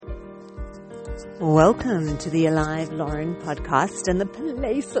Welcome to the Alive Loren Podcast and the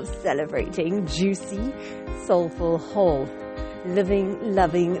place of celebrating juicy, soulful, whole, living,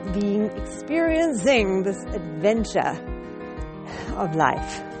 loving, being, experiencing this adventure of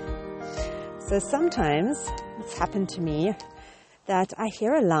life. So sometimes it's happened to me that I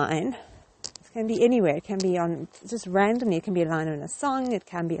hear a line. It can be anywhere. It can be on just randomly. It can be a line in a song. It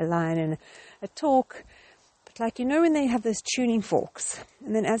can be a line in a talk. But like, you know, when they have those tuning forks,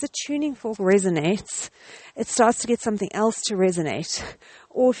 and then as a tuning fork resonates, it starts to get something else to resonate.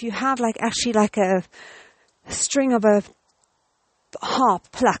 Or if you have like a string of a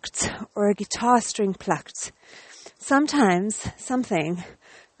harp plucked or a guitar string plucked, sometimes something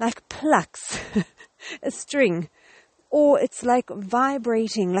like plucks a string, or it's like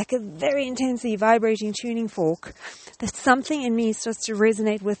vibrating, like a very intensely vibrating tuning fork, that something in me starts to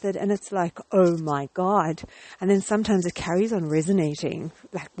resonate with it, and it's like, oh my God. And then sometimes it carries on resonating,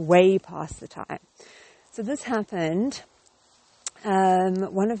 like way past the time. So this happened,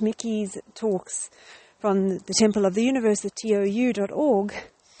 one of Mickey's talks from the Temple of the Universe at TOU.org,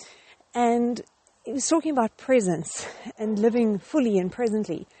 and he was talking about presence and living fully and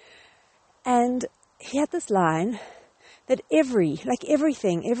presently. And he had this line that every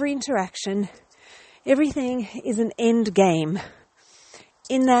interaction, everything is an end game.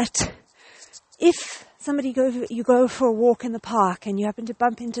 In that, if you go for a walk in the park and you happen to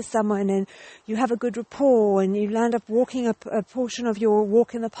bump into someone and you have a good rapport and you land up walking a portion of your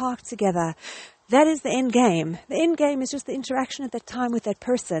walk in the park together, that is the end game. The end game is just the interaction at that time with that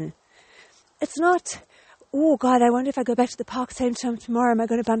person. It's not, oh God, I wonder if I go back to the park same time tomorrow, am I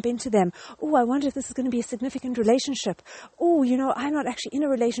going to bump into them? Oh, I wonder if this is going to be a significant relationship. Oh, you know, I'm not actually in a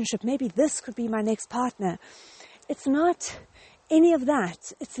relationship. Maybe this could be my next partner. It's not any of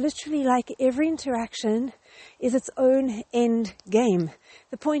that. It's literally like every interaction is its own end game.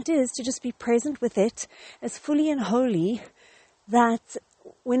 The point is to just be present with it as fully and wholly that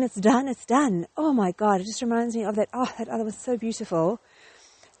when it's done, it's done. Oh my God, it just reminds me of that. Oh, that other was so beautiful.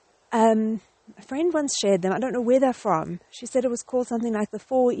 A friend once shared them. I don't know where they're from. She said it was called something like the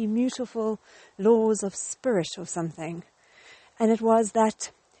 4 immutable laws of spirit or something. And it was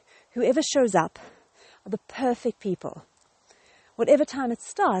that whoever shows up are the perfect people. Whatever time it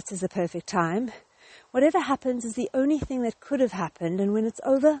starts is the perfect time. Whatever happens is the only thing that could have happened. And when it's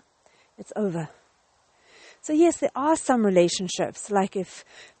over, it's over. So yes, there are some relationships, like if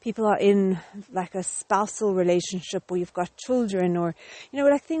people are in like a spousal relationship or you've got children or, you know,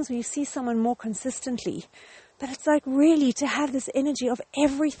 like things where you see someone more consistently. But it's like really to have this energy of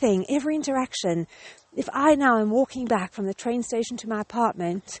everything, every interaction. If I now am walking back from the train station to my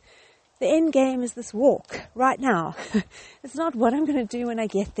apartment, the end game is this walk right now. It's not what I'm going to do when I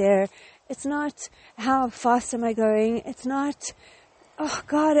get there. It's not how fast am I going. It's not, oh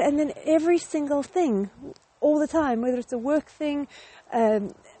God, and then every single thing all the time, whether it's a work thing,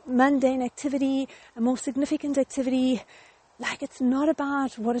 mundane activity, a more significant activity, like it's not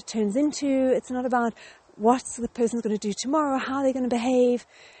about what it turns into. It's not about what the person's going to do tomorrow, how they're going to behave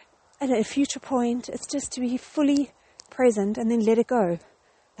at a future point. It's just to be fully present and then let it go.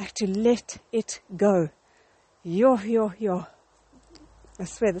 Like to let it go. Yo. I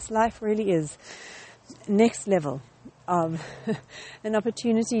swear this life really is next level of an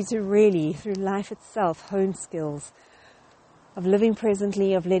opportunity to really, through life itself, hone skills of living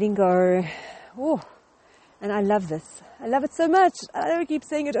presently, of letting go. Oh, and I love this. I love it so much. I don't keep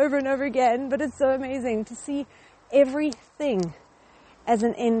saying it over and over again, but it's so amazing to see everything as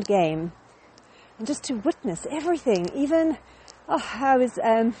an end game and just to witness everything. Even, I was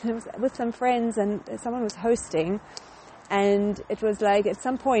with some friends and someone was hosting. And it was like, at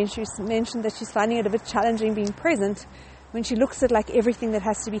some point, she mentioned that she's finding it a bit challenging being present when she looks at like everything that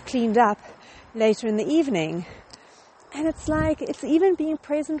has to be cleaned up later in the evening. And it's like, it's even being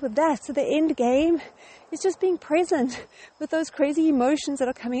present with that. So the end game is just being present with those crazy emotions that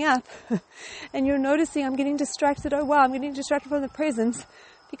are coming up. And you're noticing, I'm getting distracted. Oh wow, I'm getting distracted from the presence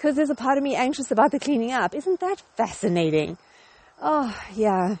because there's a part of me anxious about the cleaning up. Isn't that fascinating? Oh,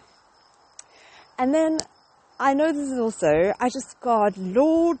 yeah. And then I know this is also, God,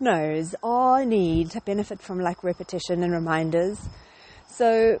 Lord knows, I need to benefit from like repetition and reminders.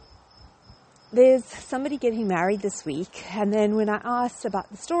 So there's somebody getting married this week. And then when I asked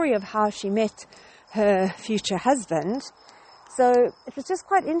about the story of how she met her future husband, so it was just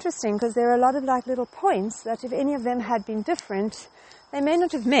quite interesting because there are a lot of like little points that if any of them had been different, they may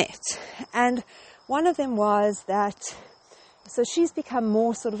not have met. And one of them was that, so she's become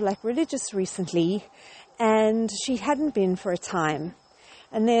more sort of like religious recently, and she hadn't been for a time.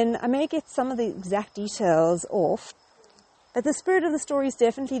 And then I may get some of the exact details off, But the spirit of the story is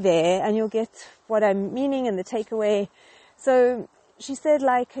definitely there, and you'll get what I'm meaning and the takeaway. So she said,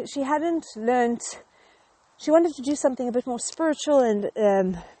 like, she hadn't learnt, she wanted to do something a bit more spiritual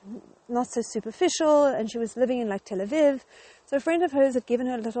and not so superficial, and she was living in, like, Tel Aviv. So a friend of hers had given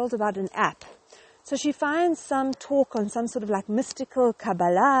her a told about an app. So she finds some talk on some sort of, like, mystical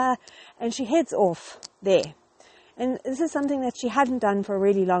Kabbalah, and she heads off there. And this is something that she hadn't done for a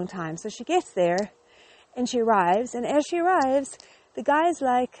really long time. So she gets there, and she arrives, and as she arrives, the guy's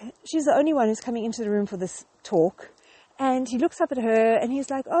like, she's the only one who's coming into the room for this talk, and he looks up at her, and he's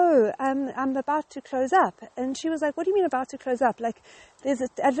like, oh, I'm about to close up. And she was like, what do you mean about to close up? Like, there's an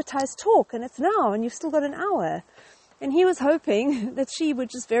advertised talk, and it's now, and you've still got an hour. And he was hoping that she would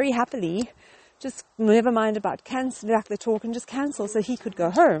just very happily just never mind about canceling the talk and just cancel so he could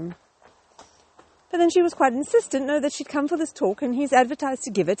go home. But then she was quite insistent, no, that she'd come for this talk, and he's advertised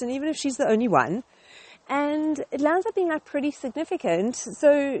to give it, and even if she's the only one. And it lands up being, like, pretty significant.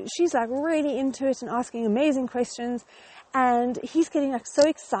 So she's, like, really into it and asking amazing questions. And he's getting, like, so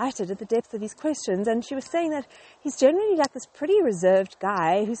excited at the depth of these questions. And she was saying that he's generally, like, this pretty reserved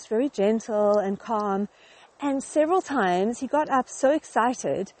guy who's very gentle and calm. And several times he got up so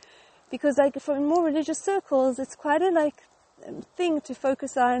excited because, like, for more religious circles, it's quite a, like, thing to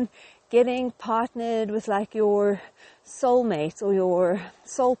focus on getting partnered with, like, your soulmate or your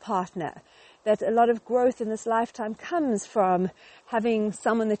soul partner. That a lot of growth in this lifetime comes from having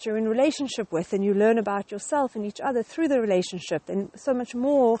someone that you're in relationship with, and you learn about yourself and each other through the relationship, and so much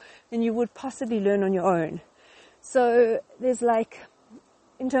more than you would possibly learn on your own. So there's, like,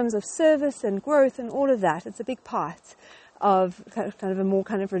 in terms of service and growth and all of that, it's a big part of kind of a more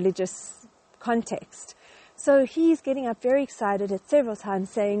kind of religious context. So he's getting up very excited at several times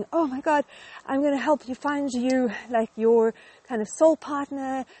saying, oh my God, I'm going to help you find you, like, your kind of soul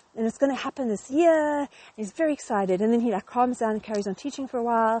partner, and it's going to happen this year. And he's very excited. And then he, like, calms down and carries on teaching for a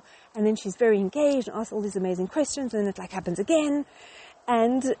while. And then she's very engaged and asks all these amazing questions. And then it, like, happens again.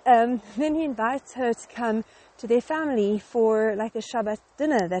 And then he invites her to come to their family for, like, a Shabbat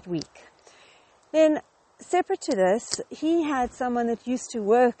dinner that week. Then, separate to this, he had someone that used to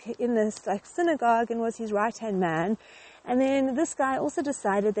work in this, like, synagogue and was his right-hand man. And then this guy also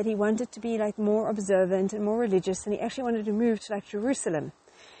decided that he wanted to be, like, more observant and more religious, and he actually wanted to move to, like, Jerusalem.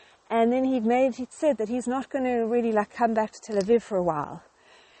 And then he'd said that he's not going to really, like, come back to Tel Aviv for a while.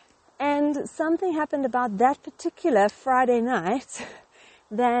 And something happened about that particular Friday night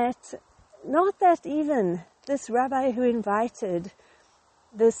that, not that even this rabbi who invited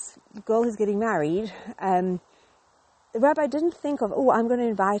this girl who's getting married, the rabbi didn't think of, oh, I'm going to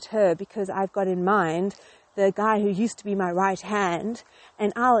invite her because I've got in mind the guy who used to be my right hand,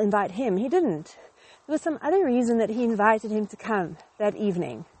 and I'll invite him. He didn't. There was some other reason that he invited him to come that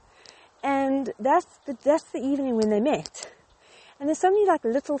evening. And that's the evening when they met. And there's so many, like,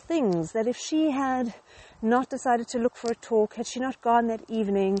 little things that if she had not decided to look for a talk, had she not gone that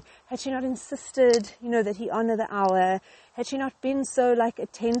evening, had she not insisted, you know, that he honor the hour, had she not been so, like,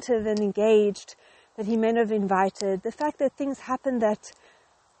 attentive and engaged that he may have invited, the fact that things happened that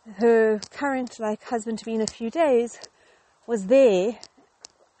her current, like, husband-to-be in a few days was there,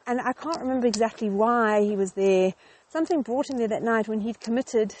 and I can't remember exactly why he was there. Something brought him there that night when he'd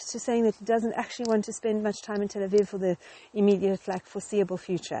committed to saying that he doesn't actually want to spend much time in Tel Aviv for the immediate, like, foreseeable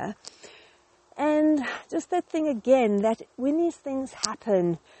future. And just that thing again, that when these things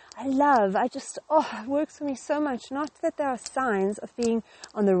happen, it works for me so much. Not that there are signs of being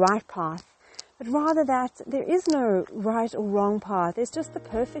on the right path, but rather that there is no right or wrong path. There's just the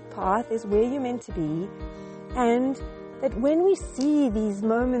perfect path. There's where you're meant to be. And that when we see these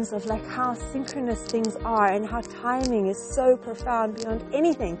moments of, like, how synchronous things are and how timing is so profound beyond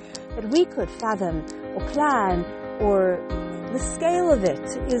anything that we could fathom or plan, or the scale of it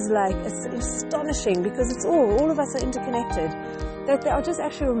is, like, astonishing because it's all of us are interconnected, that there are just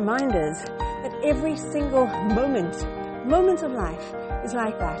actually reminders that every single moment of life is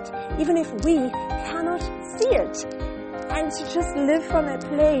like that, even if we cannot see it. And to just live from that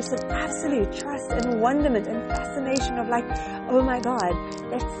place of absolute trust and wonderment and fascination of, like, oh my God,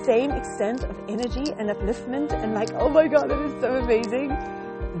 that same extent of energy and upliftment and, like, oh my God, that is so amazing.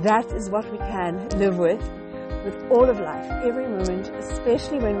 That is what we can live with all of life, every moment,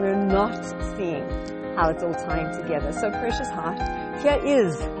 especially when we're not seeing how it's all tying together. So, precious heart, here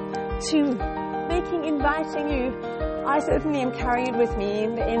is to inviting you. I certainly am carrying it with me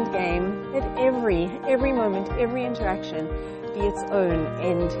in the end game, that every moment, every interaction be its own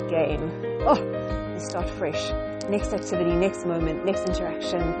end game. Oh, we start fresh. Next activity, next moment, next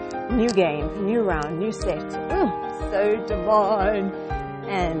interaction, new game, new round, new set. So divine.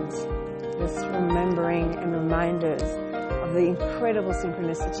 And this remembering and reminders of of the incredible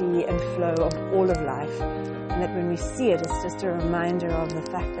synchronicity and flow of all of life. And that when we see it, it's just a reminder of the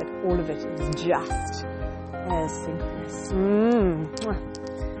fact that all of it is just as synchronous.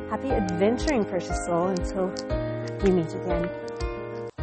 Happy adventuring, precious soul, until we meet again.